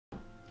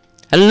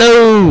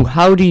Hello,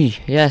 howdy,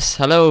 yes,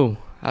 hello,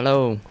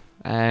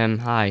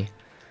 hi.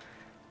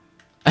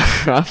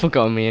 I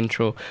forgot my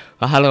intro.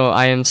 Well, hello,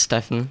 I am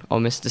Stefan, or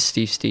Mr.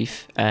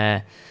 Steve.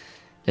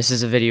 This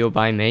is a video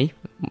by me.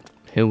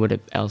 Who would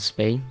it else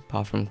be,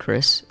 apart from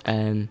Chris?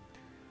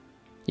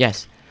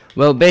 Yes.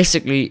 Well,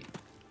 basically,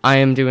 I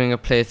am doing a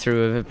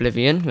playthrough of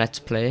Oblivion, Let's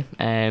Play.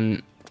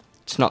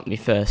 It's not my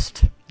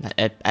first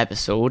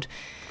episode.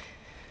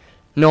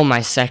 Nor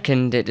my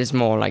second, it is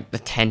more like the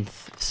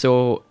 10th.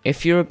 So,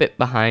 if you're a bit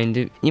behind,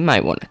 you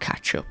might want to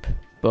catch up.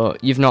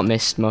 But you've not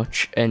missed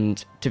much,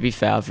 and to be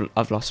fair,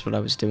 I've lost what I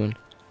was doing.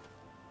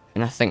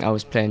 And I think I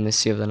was playing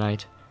this the other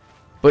night.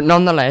 But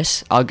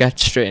nonetheless, I'll get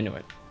straight into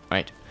it.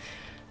 Right.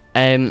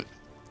 I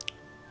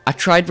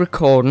tried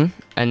recording,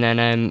 and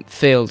then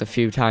failed a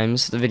few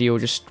times. The video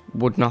just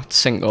would not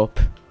sync up.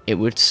 It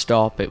would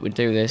stop, it would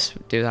do this,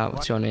 do that.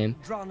 What's your name?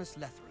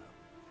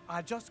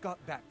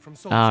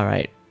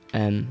 Alright.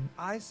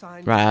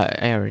 Right,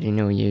 I already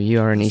know you. You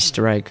are an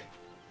Easter egg.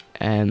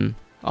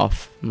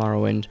 Off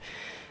Morrowind.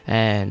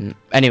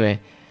 Anyway,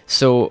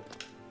 so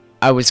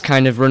I was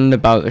kind of running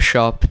about the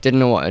shop,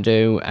 didn't know what to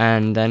do,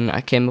 and then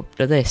I came up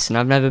to this, and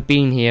I've never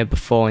been here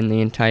before in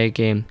the entire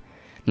game.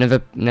 Never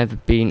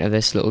been to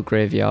this little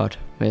graveyard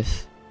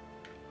with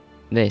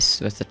the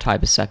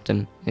Tiber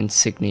Septim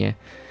insignia.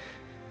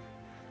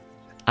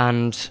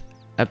 And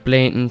a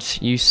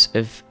blatant use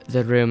of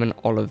the Roman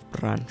olive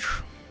branch.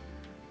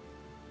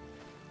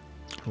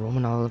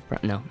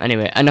 No.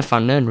 Anyway, and I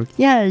found nerd roots.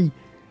 Yay!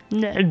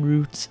 Nerd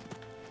roots.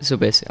 So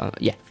basically,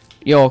 yeah,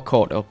 you're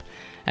caught up.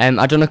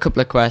 I done a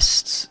couple of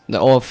quests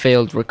that all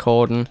failed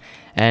recording.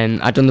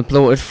 I done the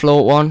bloated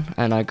float one,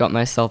 and I got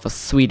myself a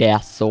sweet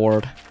ass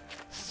sword.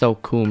 So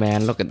cool,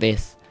 man. Look at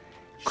this.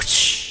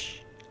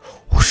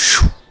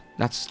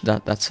 That's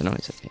the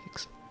noise it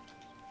makes.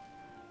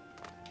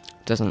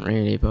 Doesn't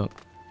really, but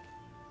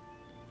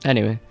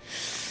anyway.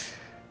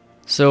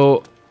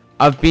 So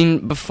I've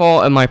been,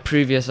 before in my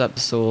previous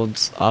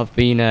episodes, I've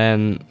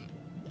been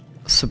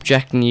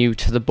subjecting you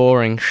to the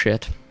boring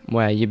shit,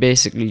 where you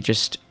basically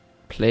just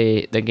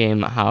play the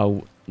game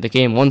how the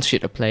game wants you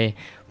to play,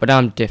 but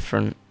I'm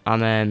different.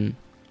 I'm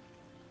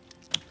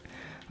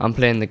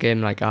playing the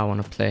game like I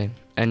want to play,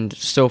 and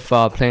so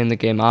far playing the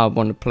game I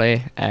want to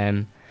play,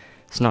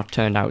 it's not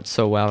turned out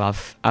so well.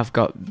 I've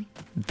got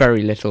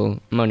very little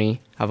money.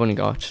 I've only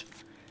got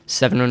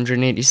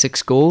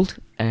 786 gold,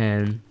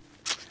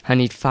 I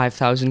need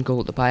 5,000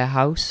 gold to buy a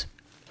house.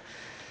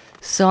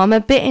 So I'm a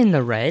bit in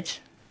the red.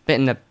 A bit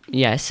in the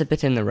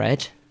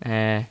red.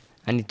 I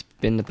need to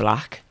be in the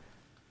black.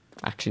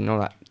 Actually,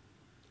 no,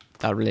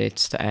 that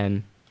relates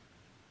to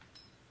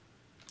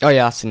oh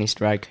yeah, that's an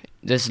Easter egg.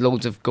 There's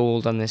loads of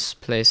gold on this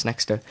place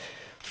next to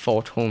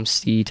Fort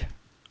Homestead.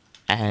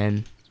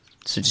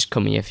 So just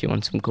come here if you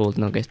want some gold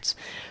nuggets.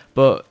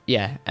 But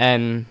yeah,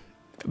 being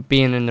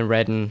in the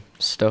red and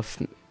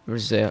stuff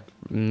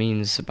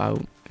means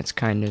about, it's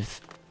kind of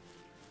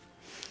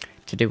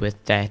to do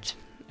with debt,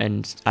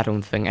 and I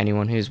don't think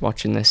anyone who's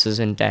watching this is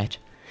in debt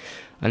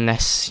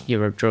unless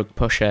you're a drug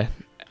pusher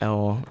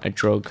or a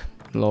drug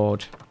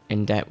lord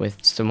in debt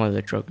with some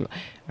other drug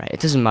right, it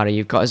doesn't matter.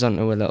 You've got us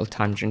onto a little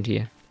tangent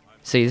here.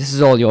 See, this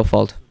is all your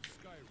fault.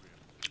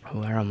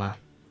 Where am I?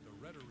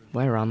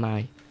 Where have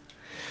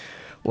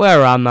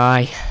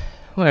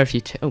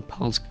you oh,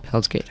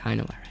 Hell's Gate. I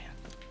know where I am,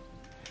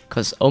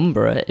 because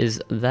Umbra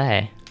is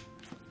there.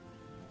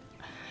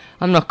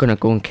 I'm not gonna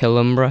go and kill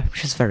Umbra,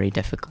 which is very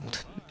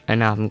difficult,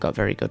 and I haven't got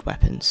very good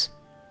weapons.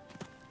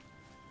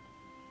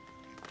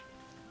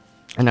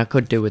 And I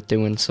could do with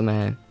doing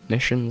some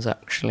missions,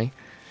 actually.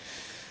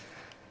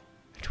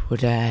 It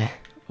would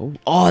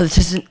oh, this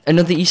is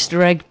another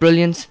Easter egg,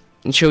 brilliant.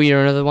 I'll show you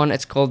another one.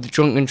 It's called the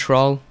Drunken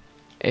Troll.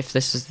 If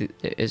this is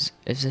is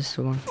this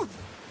the one?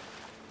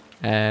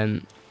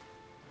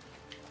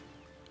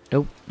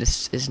 Nope,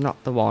 this is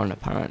not the one,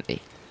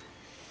 apparently.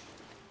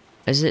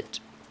 Is it?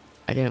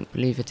 I don't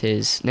believe it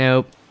is.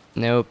 Nope.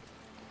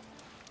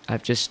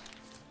 I've just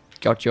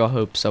got your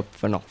hopes up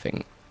for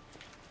nothing.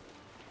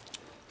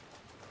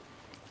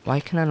 Why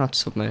can I not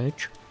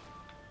submerge?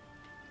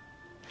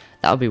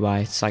 That'll be why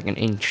it's like an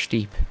inch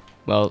deep.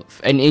 Well,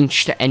 an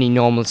inch to any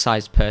normal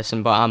sized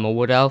person, but I'm a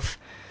wood elf,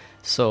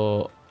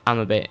 so I'm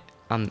in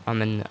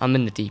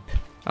the deep.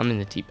 I'm in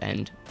the deep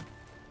end.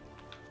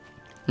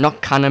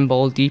 Not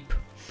cannonball deep,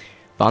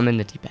 but I'm in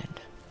the deep end.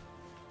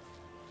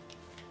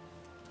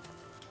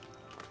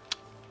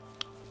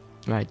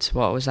 Right, so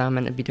what was I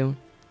meant to be doing?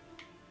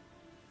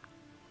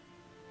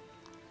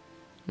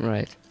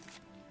 Right.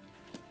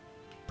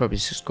 Probably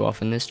just go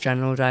off in this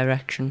general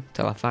direction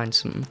till I find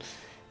something. I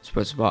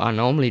suppose what I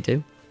normally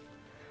do.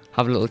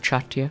 Have a little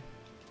chat here.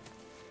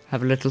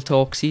 Have a little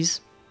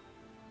talksies.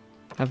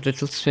 Have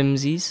little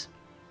swimsies.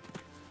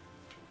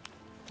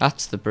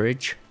 That's the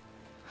bridge.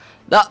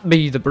 That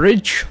be the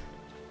bridge.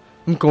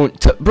 I'm going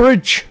to the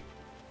bridge.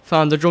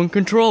 Found the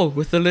drunken troll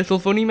with a little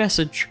funny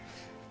message.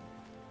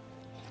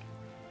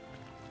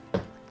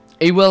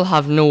 It will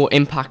have no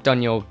impact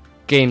on your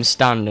game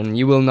standing.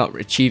 You will not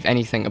achieve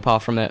anything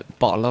apart from a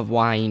bottle of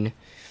wine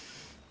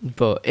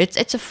But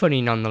it's a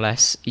funny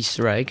nonetheless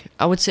Easter egg.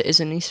 I would say it's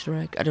an Easter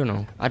egg. I don't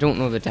know. I don't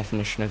know the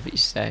definition of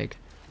Easter egg.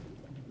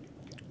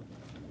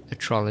 The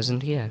troll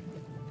isn't here.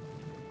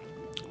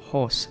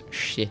 Horse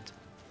shit.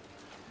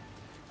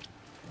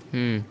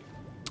 Maybe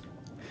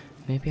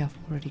I've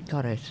already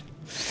got it.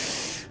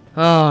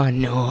 Oh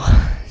no,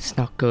 it's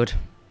not good.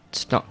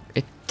 It's not.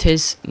 It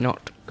is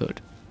not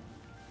good.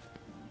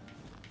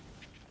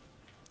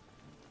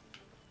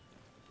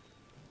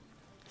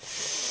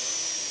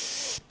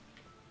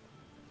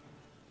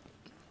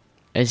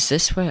 Is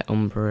this where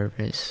Umbra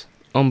is?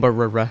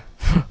 Umbra.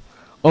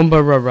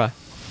 Umbra.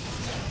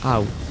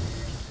 Ow. I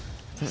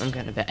think I'm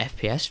getting a bit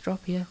FPS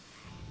drop here.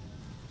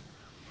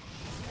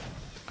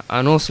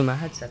 And also my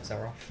headsets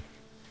are off,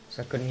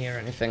 so I couldn't hear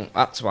anything.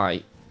 That's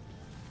why.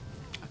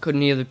 I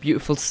couldn't hear the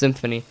beautiful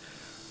symphony.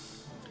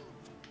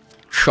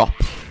 Chop.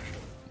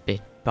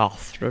 Bit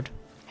bastard.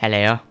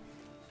 Hello.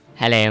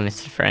 Hello,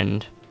 Mr.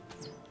 Friend.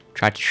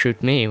 Try to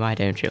shoot me, why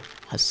don't you?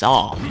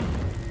 Huzzah.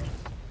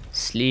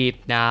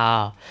 Sleep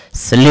now.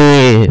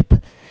 Sleep.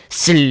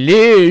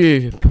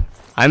 Sleep.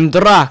 I'm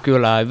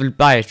Dracula. I will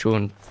bite you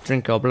and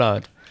drink your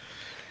blood.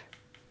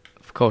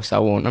 Of course I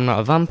won't. I'm not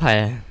a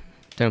vampire.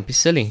 Don't be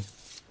silly.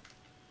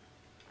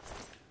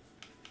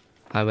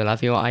 I will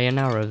have your iron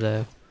arrow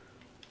though.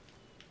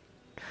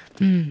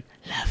 Lovely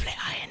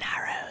iron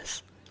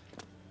arrows.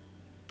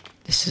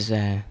 This is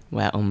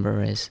where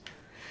Umbra is.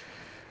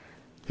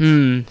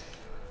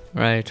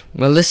 Right.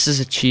 Well, this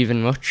is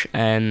achieving much.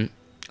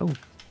 Oh.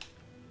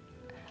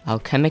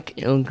 Alchemic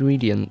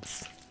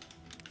ingredients.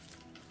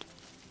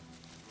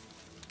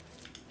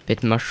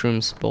 Bit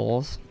mushroom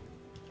spores.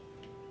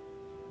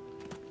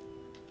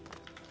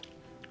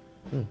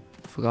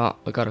 Forgot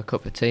I got a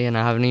cup of tea and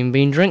I haven't even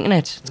been drinking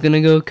it. It's gonna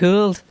go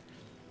cold.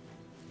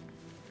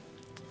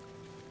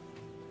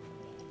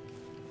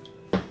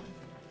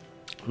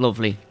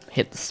 Lovely.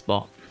 Hit the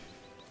spot.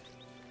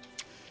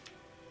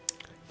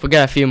 If we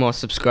get a few more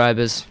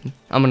subscribers,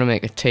 I'm gonna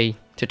make a tea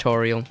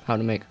tutorial, how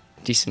to make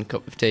a decent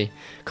cup of tea.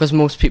 Because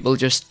most people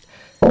just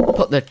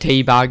put their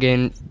tea bag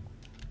in.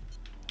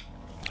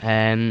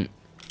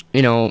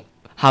 You know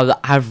how the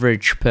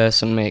average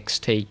person makes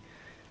tea.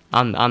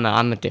 I'm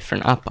a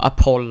different. I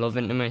pour love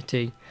into my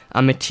tea.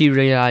 I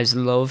materialize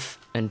love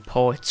and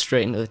pour it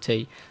straight into the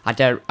tea.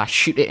 I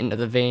shoot it into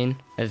the vein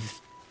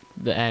of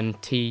the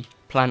tea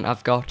plant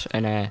I've got,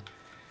 and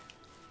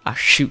I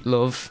shoot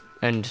love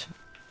and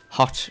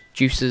hot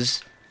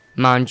juices,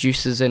 man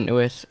juices into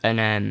it,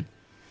 and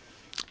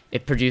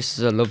it produces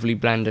a lovely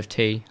blend of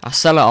tea. I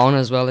sell it on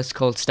as well. It's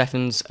called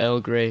Stefan's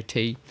Earl Grey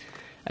tea.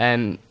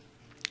 The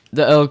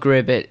Earl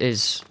Grey bit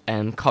is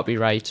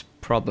copyright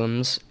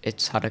problems.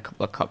 It's had a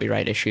couple of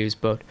copyright issues,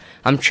 but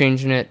I'm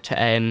changing it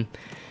to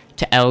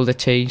Elder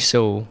tea,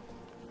 so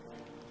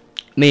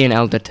me and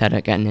Elder Ted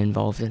are getting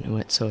involved into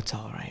it, so it's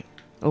alright.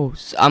 Oh,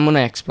 so I'm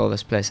gonna explore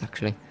this place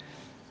actually.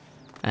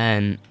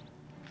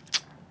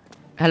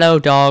 Hello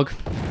dog.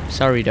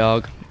 Sorry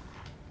dog.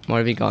 What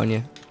have you got on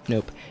you?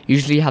 Nope.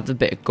 Usually you have the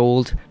bit of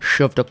gold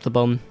shoved up the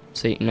bum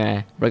so you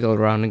can wriggle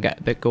around and get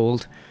a bit of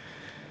gold.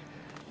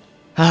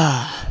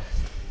 Ah.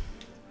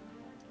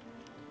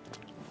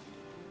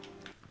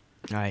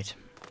 Right.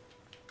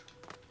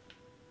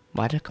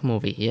 Why'd I come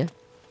over here?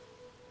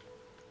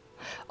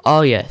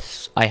 Oh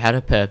yes, I had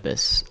a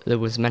purpose. There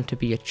was meant to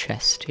be a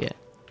chest here.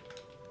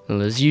 Well,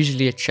 there's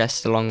usually a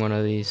chest along one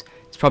of these.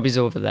 It's probably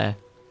over there.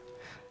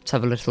 Let's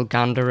have a little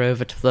gander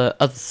over to the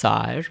other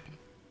side.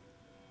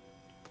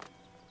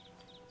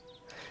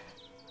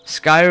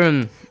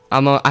 Skyrim.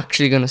 I'm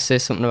actually going to say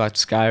something about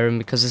Skyrim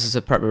because this is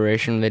a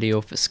preparation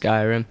video for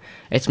Skyrim.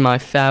 It's my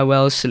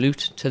farewell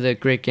salute to the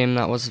great game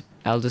that was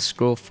Elder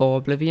Scrolls 4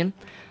 Oblivion.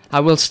 I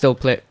will still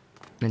play it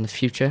in the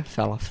future.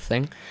 Fell off the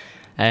thing.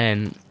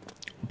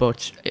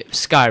 But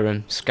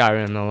Skyrim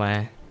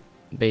will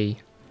be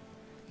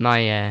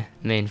my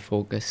main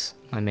focus,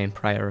 my main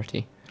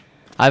priority.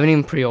 I haven't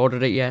even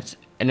pre-ordered it yet,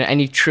 and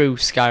any true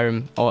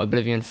Skyrim or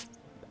Oblivion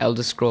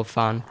Elder Scroll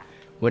fan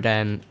would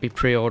be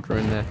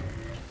pre-ordering the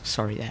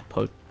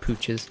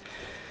pooches,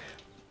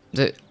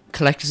 the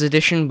collector's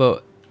edition.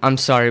 But I'm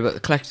sorry, but the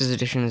collector's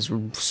edition is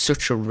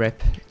such a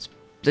rip. It's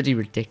bloody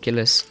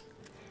ridiculous.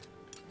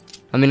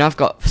 I mean, I've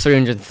got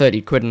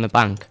 330 quid in the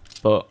bank,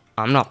 but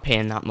I'm not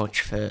paying that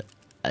much for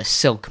a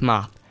silk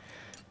map,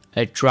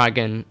 a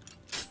dragon,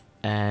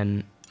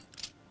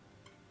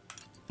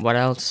 what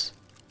else?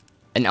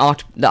 The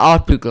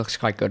art book looks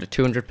quite good, a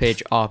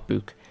 200-page art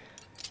book.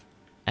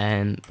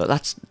 But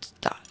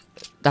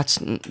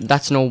that's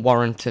no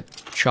warrant to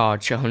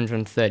charge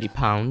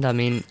 £130. I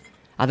mean,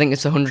 I think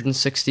it's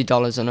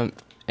 $160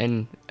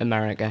 in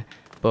America,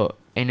 but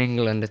in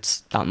England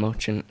it's that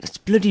much, and it's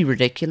bloody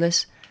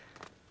ridiculous.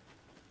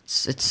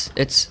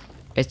 It's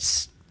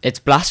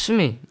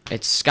blasphemy.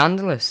 It's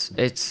scandalous.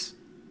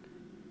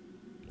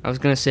 I was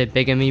gonna say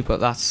bigamy, but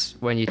that's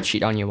when you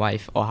cheat on your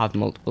wife or have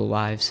multiple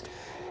wives.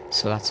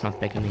 So that's not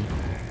bigamy.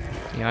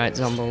 You alright,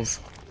 zombies?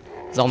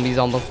 Zombies.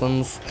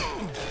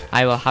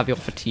 I will have your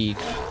fatigue.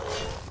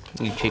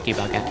 You cheeky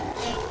bugger.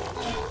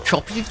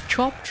 Chop.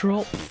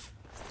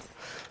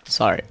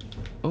 Sorry.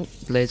 Oh,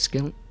 blade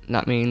skill.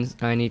 That means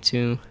I need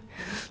to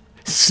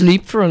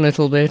sleep for a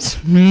little bit.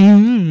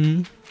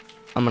 I'm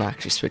gonna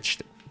actually switch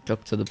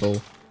up to the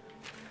bow.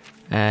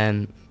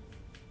 I'm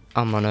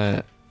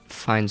gonna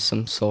find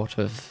some sort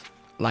of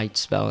light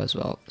spell as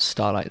well.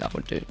 Starlight, that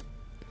would do.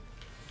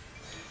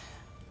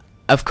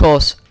 Of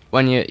course,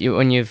 when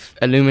you've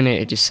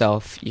illuminated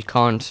yourself, you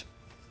can't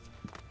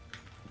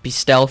be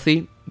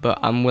stealthy, but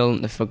I'm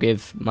willing to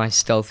forgive my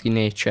stealthy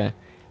nature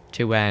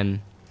to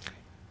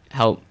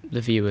help the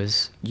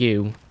viewers,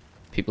 you,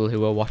 people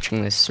who are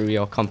watching this through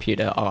your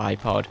computer or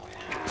iPod,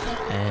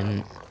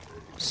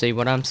 see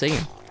what I'm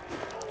seeing.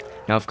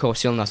 Now, of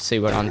course, you'll not see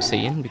what I'm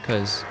seeing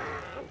because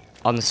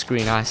on the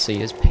screen I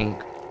see is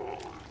pink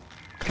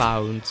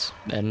clouds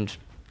and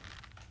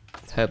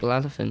purple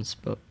elephants,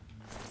 but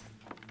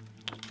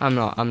I'm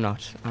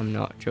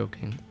not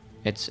joking.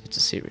 It's a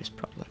serious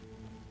problem.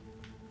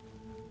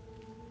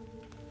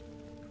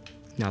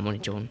 No, I'm only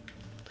joking.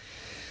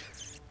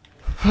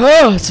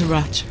 Oh, it's a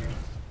rat.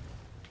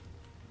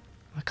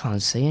 I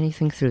can't see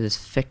anything through this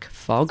thick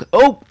fog.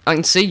 Oh, I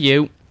can see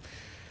you.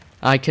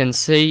 I can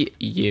see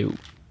you.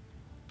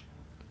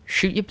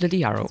 Shoot your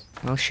bloody arrow.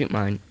 I'll shoot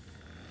mine.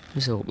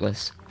 It's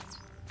hopeless.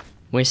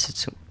 Wasted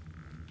some.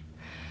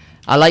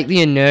 I like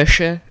the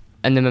inertia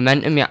and the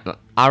momentum the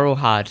arrow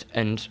had,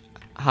 and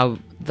how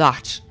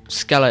that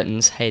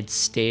skeleton's head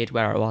stayed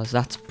where it was.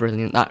 That's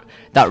brilliant.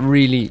 That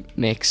really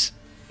makes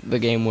the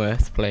game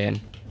worth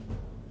playing.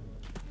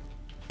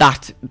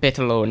 That bit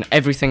alone.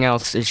 Everything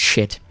else is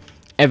shit.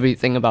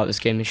 Everything about this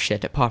game is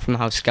shit, apart from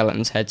how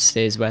skeleton's head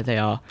stays where they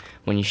are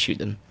when you shoot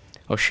them,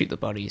 or shoot the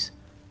bodies.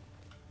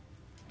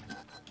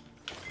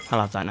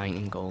 I'll have that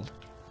 19 gold.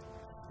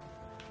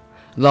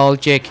 Lol,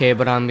 JK,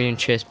 but I'm being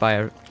chased by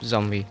a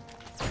zombie.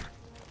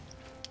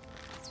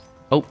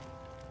 Oh.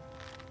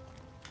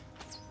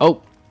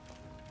 Oh.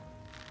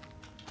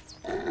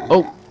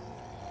 Oh.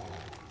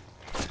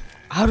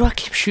 How do I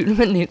keep shooting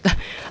him?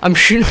 I'm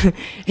shooting.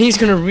 He's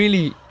gonna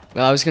really.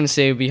 Well, I was gonna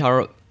say it would be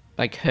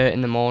like hurt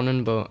in the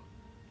morning, but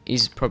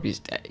he's probably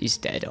he's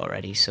dead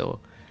already. So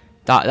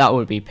that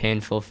would be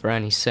painful for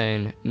any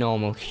sane,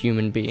 normal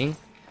human being.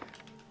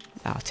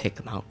 I'll take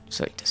them out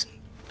so it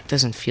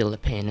doesn't feel the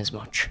pain as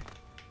much.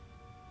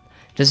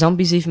 Do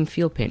zombies even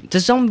feel pain? Do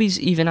zombies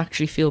even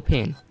actually feel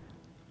pain?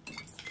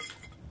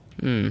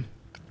 I'm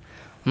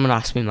gonna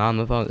ask my mum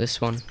about this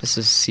one. This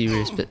is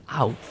serious, but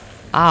ow,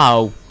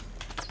 ow,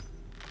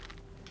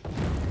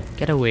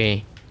 get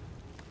away.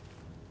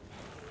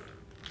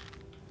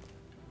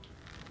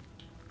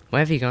 Where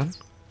have you gone?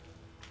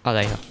 Oh,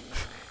 there you go.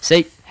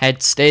 See,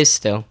 head stays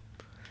still.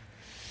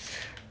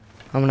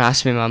 I'm gonna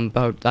ask my mum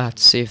about that,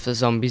 see if the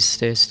zombies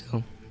stay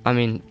still. I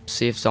mean,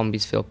 see if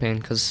zombies feel pain,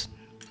 because...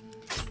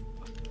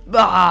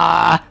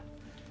 Ah!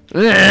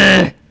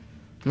 I'm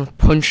gonna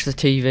punch the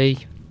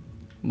TV.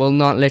 Well,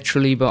 not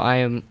literally, but I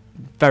am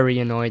very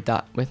annoyed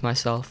with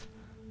myself.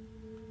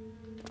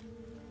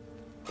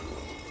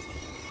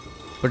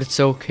 But it's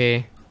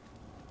okay.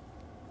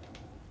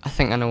 I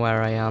think I know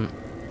where I am.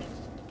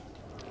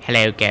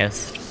 Hello,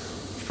 ghost.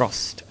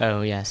 Frost.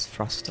 Oh, yes,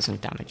 frost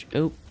doesn't damage.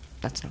 Oh,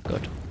 that's not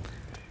good.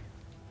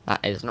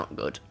 That is not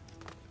good.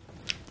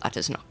 That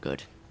is not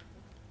good.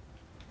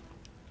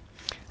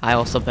 I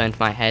also burnt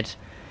my head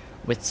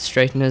with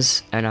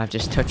straighteners, and I've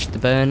just touched the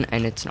burn,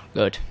 and it's not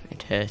good.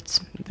 It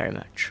hurts very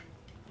much.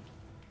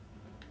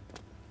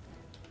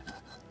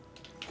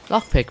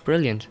 Lockpick,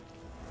 brilliant.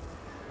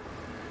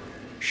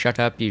 Shut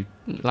up, you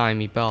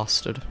limey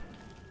bastard.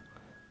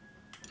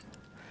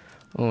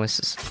 Oh, this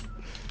is...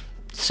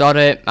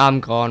 Sorry, I'm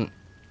gone.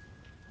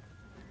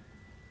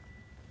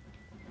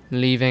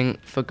 Leaving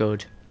for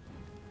good.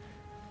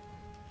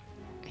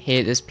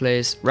 Hate this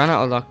place. Ran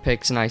out of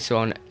lockpicks, nice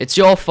one. It's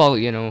your fault,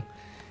 you know.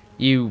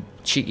 You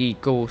cheeky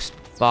ghost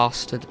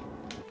bastard.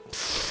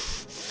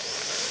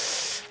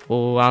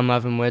 Oh, I'm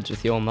having words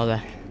with your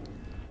mother.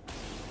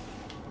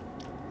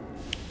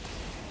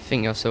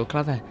 Think you're so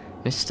clever,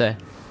 mister.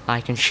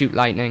 I can shoot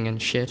lightning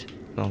and shit.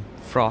 Well,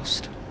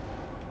 frost.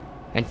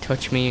 And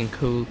touch me and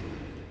cool.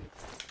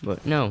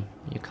 But no,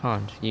 you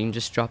can't. You can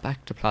just drop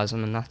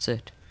ectoplasm and that's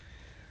it.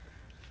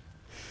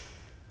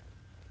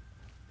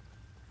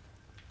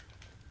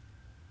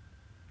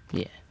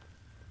 Yeah.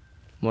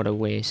 What a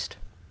waste.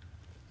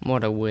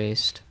 What a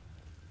waste.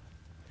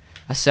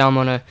 I say I'm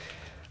gonna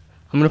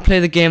play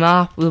the game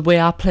the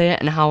way I play it,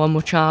 and how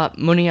much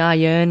money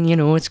I earn, you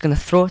know, it's gonna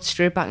throw it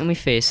straight back in my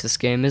face, this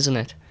game, isn't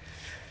it?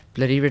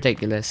 Bloody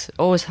ridiculous. It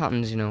always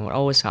happens, you know, it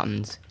always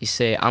happens. You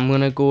say, I'm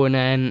gonna go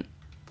and,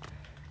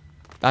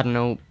 I don't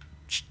know,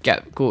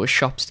 go to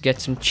shops to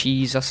get some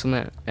cheese or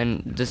something,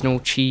 and there's no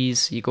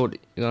cheese. You're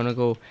gonna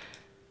go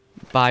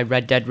buy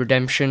Red Dead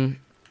Redemption.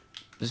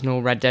 There's no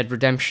Red Dead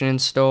Redemption in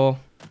store.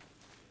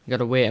 You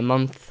gotta wait a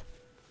month.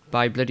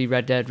 Buy bloody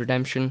Red Dead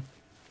Redemption.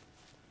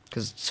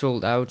 Because it's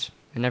sold out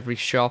in every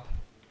shop.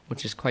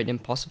 Which is quite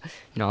impossible.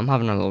 You know, I'm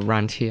having a little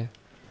rant here.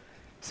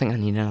 I think I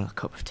need another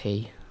cup of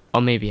tea.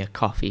 Or maybe a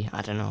coffee.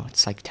 I don't know.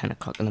 It's like 10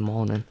 o'clock in the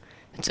morning.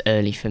 It's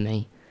early for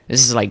me.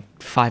 This is like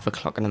 5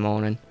 o'clock in the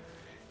morning.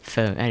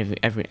 For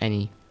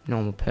any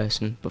normal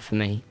person, but for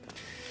me,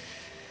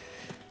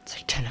 it's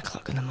like 10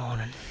 o'clock in the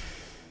morning.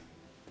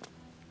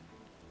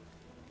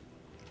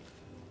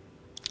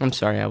 I'm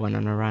sorry I went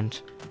on a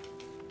rant.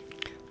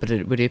 But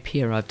it would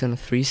appear I've done a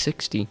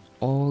 360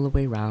 all the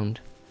way round.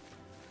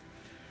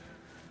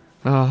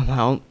 Oh,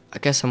 well, I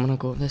guess I'm gonna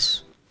go with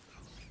this.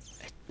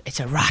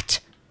 It's a rat!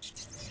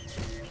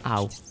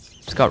 Ow.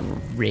 It's got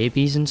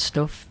rabies and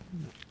stuff.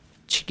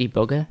 Cheeky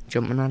bugger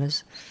jumping at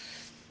us.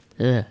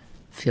 Ugh.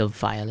 Feel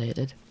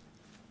violated.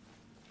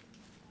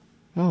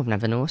 Oh, I've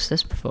never noticed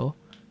this before.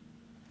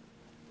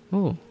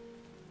 Oh.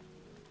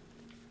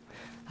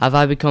 Have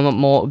I become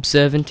more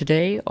observant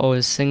today, or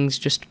has things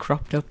just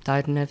cropped up that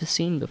I'd never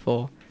seen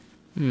before?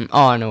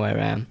 Oh, I know where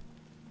I am.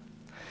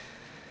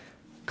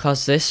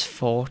 'Cause this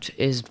fort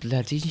is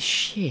bloody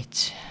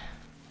shit.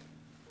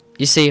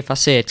 You see, if I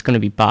say it's gonna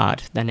be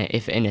bad, then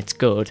if it's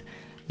good,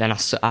 then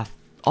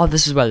oh,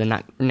 this is where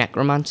the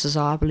necromancers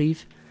are, I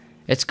believe.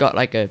 It's got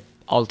like a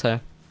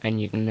altar,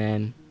 and you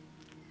can,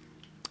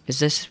 is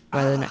this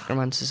where the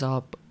necromancers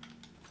are?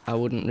 I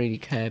wouldn't really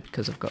care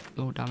because I've got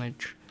low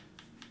damage.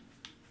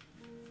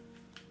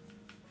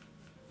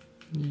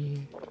 Yeah.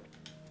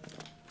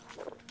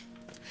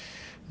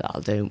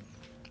 That'll do.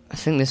 I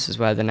think this is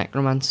where the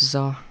necromancers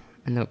are,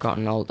 and they've got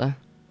an altar.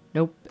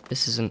 Nope,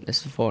 this isn't.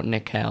 This is Fort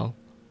Nickel.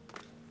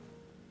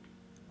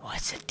 Oh,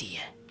 it's a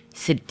deer.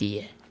 It's a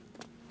deer.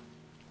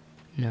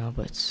 No,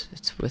 but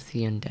it's with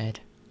the undead.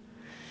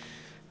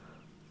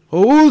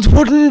 Old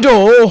wooden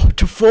door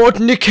to Fort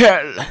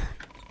Nickel.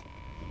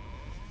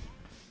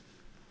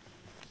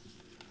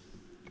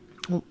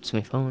 Oh, it's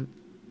my phone.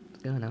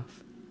 It's going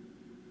off.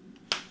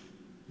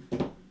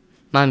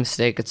 My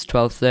mistake, it's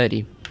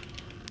 12:30.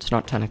 It's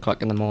not 10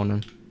 o'clock in the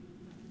morning.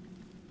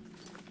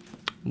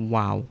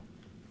 Wow.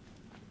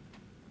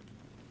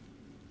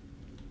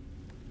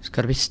 It's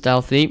gotta be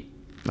stealthy,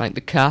 like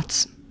the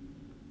cats.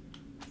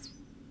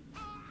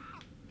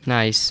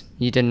 Nice.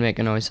 You didn't make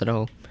a noise at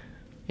all.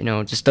 You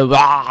know, just a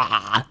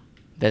rah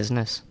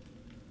business.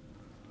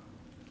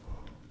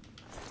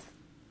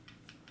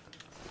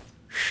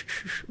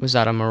 Was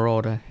that a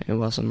marauder? It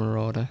was a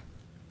marauder.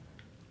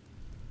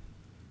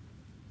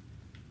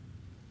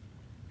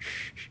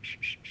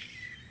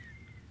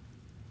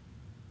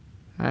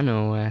 I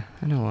know what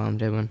I'm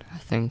doing. I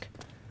think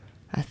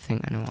I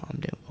know what I'm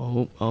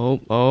doing.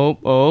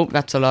 Oh,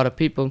 that's a lot of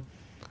people.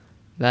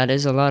 That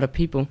is a lot of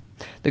people.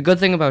 The good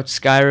thing about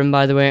Skyrim,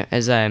 by the way,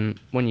 is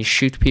when you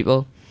shoot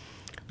people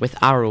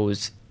with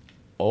arrows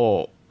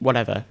or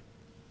whatever,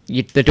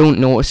 they don't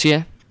notice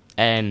you.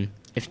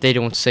 If they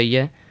don't see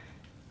you,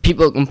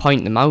 people can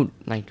point them out,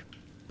 like,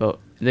 but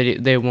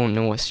they won't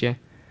notice you.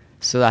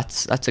 So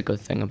that's a good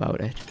thing about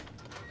it.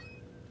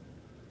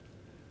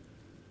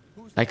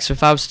 Like, so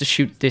if I was to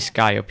shoot this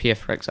guy up here,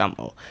 for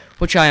example,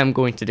 which I am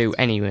going to do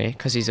anyway,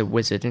 because he's a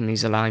wizard and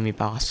he's a limey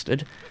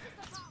bastard.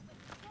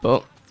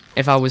 But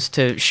if I was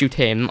to shoot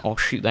him or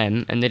shoot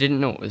them and they didn't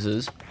notice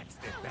us,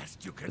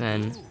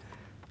 then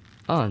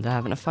oh, they're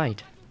having a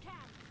fight.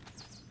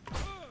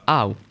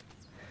 Ow.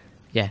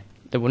 Yeah,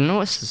 they wouldn't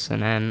notice us,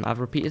 and I've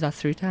repeated that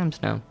 3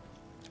 times now.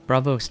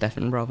 Bravo,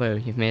 Stefan, bravo.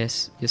 You've made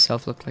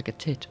yourself look like a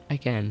tit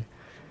again.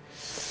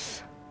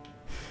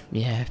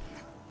 Yeah.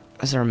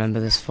 As I remember,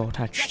 this fort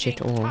had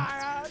shit all.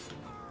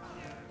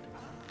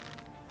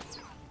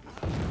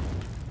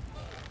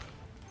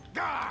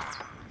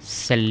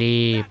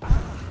 Sleep.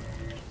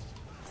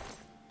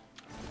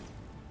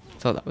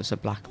 Thought that was a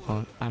black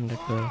bandit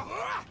girl.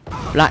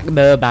 Black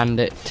bear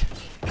bandit.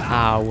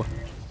 Ow.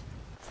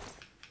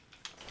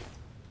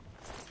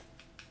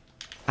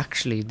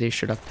 Actually, they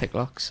should have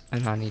picklocks,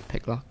 and I need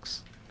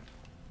picklocks.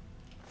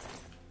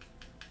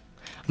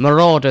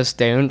 Marauders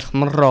don't.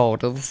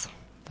 Marauders.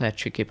 They're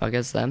tricky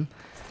buggers, them.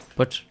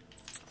 But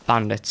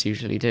bandits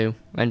usually do.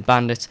 And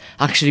bandits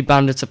are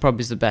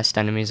probably the best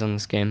enemies on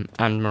this game,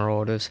 and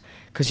marauders,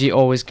 because you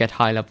always get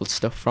high level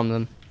stuff from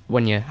them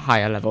when you're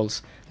higher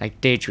levels, like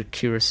Daedric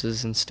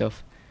cuirasses and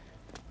stuff.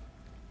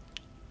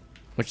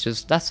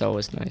 That's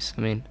always nice.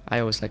 I mean, I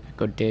always like a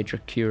good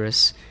Daedric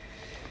cuirass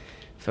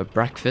for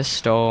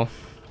breakfast or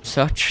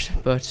such,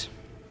 but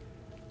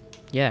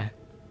yeah.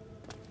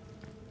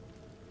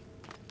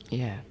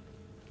 Yeah.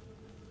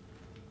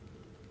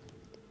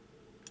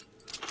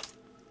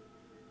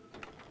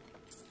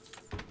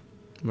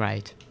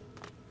 Right.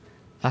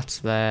 That's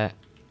there.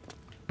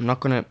 I'm not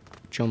gonna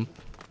jump.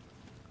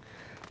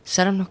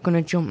 Said I'm not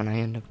gonna jump and I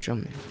end up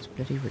jumping. It's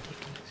bloody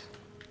ridiculous.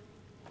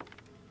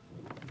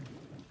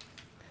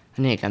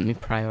 I need to get my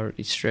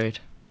priorities straight.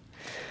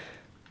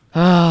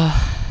 Yep,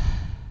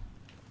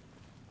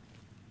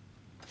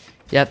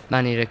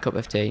 I need a cup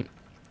of tea.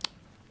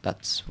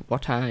 That's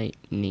what I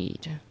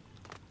need.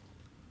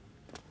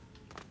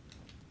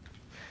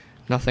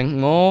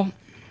 Nothing more,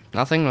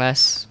 nothing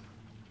less.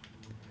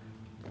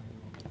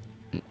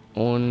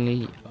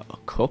 Only a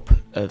cup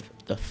of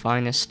the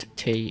finest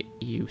tea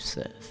you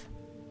serve.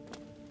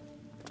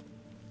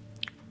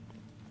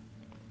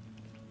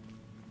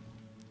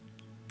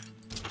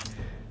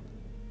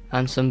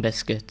 And some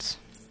biscuits.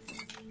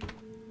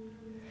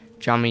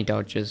 Jammy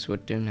Dodgers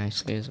would do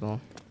nicely as well.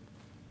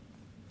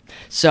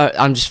 So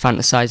I'm just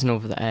fantasizing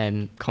over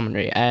the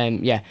commentary.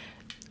 Yeah,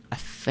 I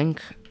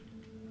think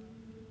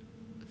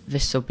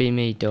this will be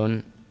me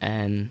done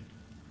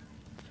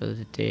for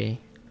the day.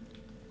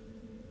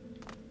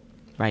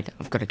 Right,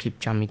 I've got to keep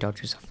jammy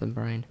dodgers off the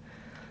brain.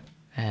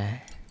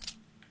 Jammy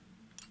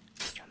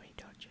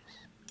dodgers.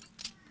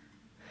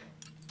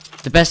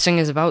 The best thing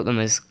is about them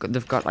is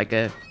they've got like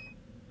a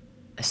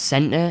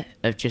centre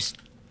of just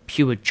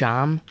pure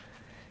jam,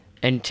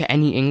 and to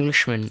any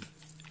Englishman,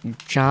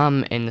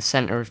 jam in the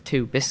centre of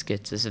 2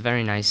 biscuits is a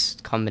very nice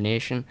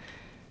combination.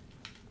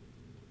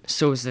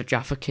 So is the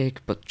Jaffa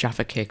cake, but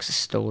Jaffa cakes are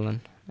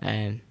stolen,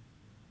 and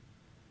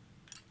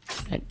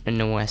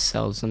nowhere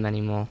sells them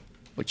anymore,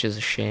 which is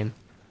a shame,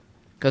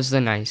 because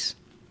they're nice.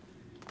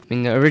 I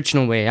mean, the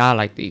original way I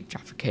like the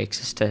Jaffa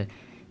cakes is to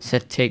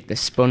take the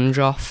sponge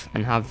off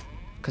and have,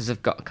 because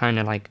they've got kind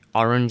of like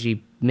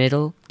orangey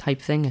middle type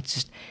thing.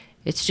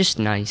 It's just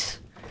nice,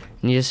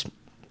 and you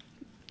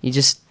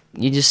just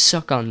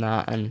suck on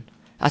that, and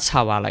that's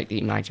how I like to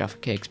eat my Jaffa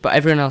cakes. But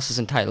everyone else is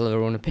entitled to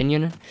their own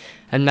opinion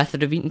and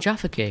method of eating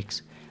Jaffa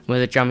cakes.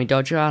 With a jammy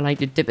dodger, I like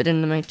to dip it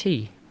into my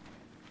tea.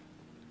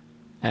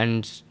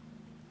 And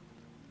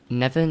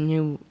never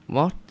knew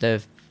what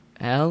the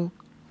hell.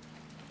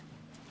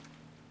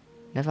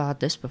 Never had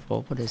this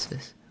before. What is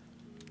this?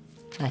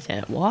 I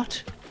said,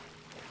 what?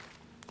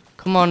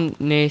 Come on,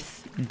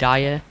 Nath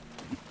Dyer.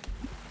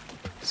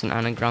 It's an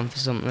anagram for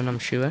something, I'm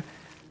sure.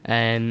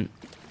 I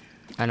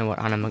know what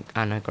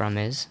anagram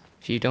is.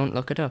 If you don't,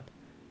 look it up.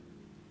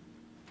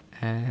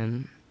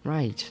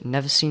 Right,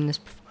 never seen this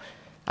before.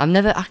 I've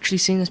never actually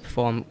seen this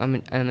before.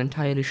 I'm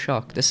entirely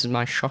shocked. This is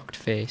my shocked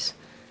face.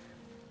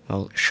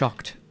 Well,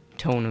 shocked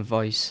tone of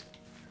voice.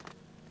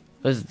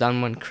 Other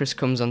than when Chris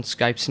comes on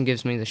Skypes and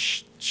gives me the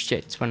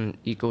shits when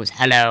he goes,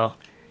 hello.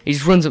 He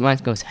just runs at mine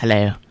and goes,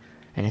 hello.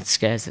 And it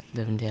scares the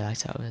living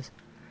daylights out of us.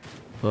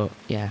 But,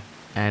 yeah.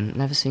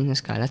 Never seen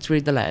this guy. Let's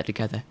read the letter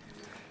together.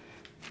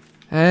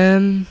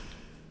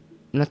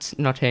 That's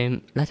not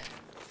him.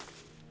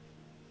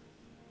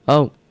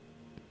 Oh.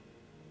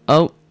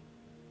 Oh.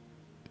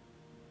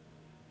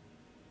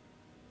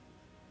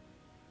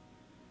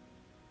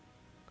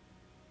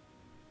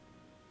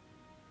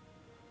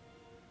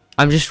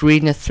 I'm just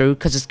reading it through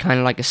because it's kind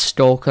of like a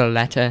stalker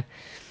letter.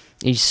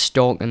 He's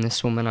stalking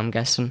this woman, I'm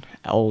guessing.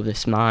 Or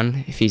this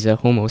man, if he's a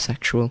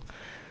homosexual.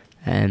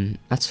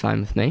 That's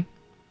fine with me.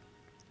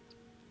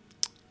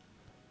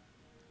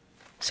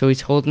 So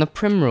he's holding a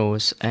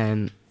primrose.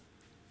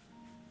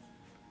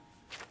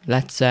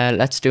 Let's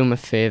do him a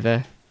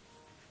favour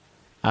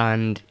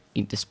and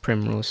eat this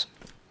primrose.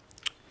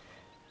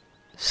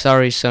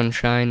 Sorry,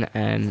 sunshine.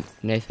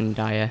 Nathan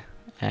Dyer.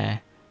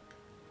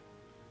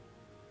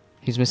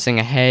 He's missing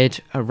a head,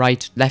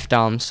 left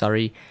arm,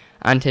 sorry,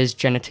 and his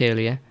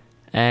genitalia.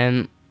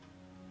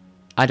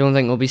 I don't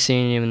think we'll be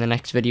seeing you in the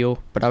next video,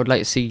 but I would like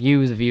to see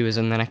you, the viewers,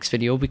 in the next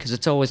video, because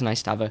it's always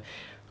nice to have a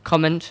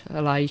comment,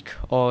 a like,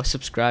 or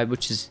subscribe,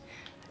 which is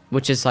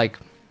like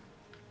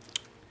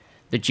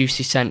the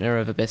juicy centre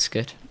of a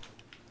biscuit.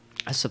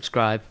 A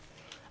subscribe,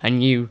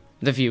 and you,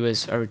 the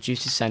viewers, are a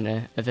juicy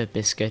centre of a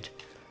biscuit,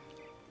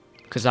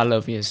 because I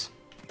love yous.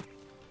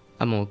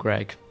 I'm all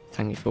Greg.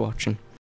 Thank you for watching.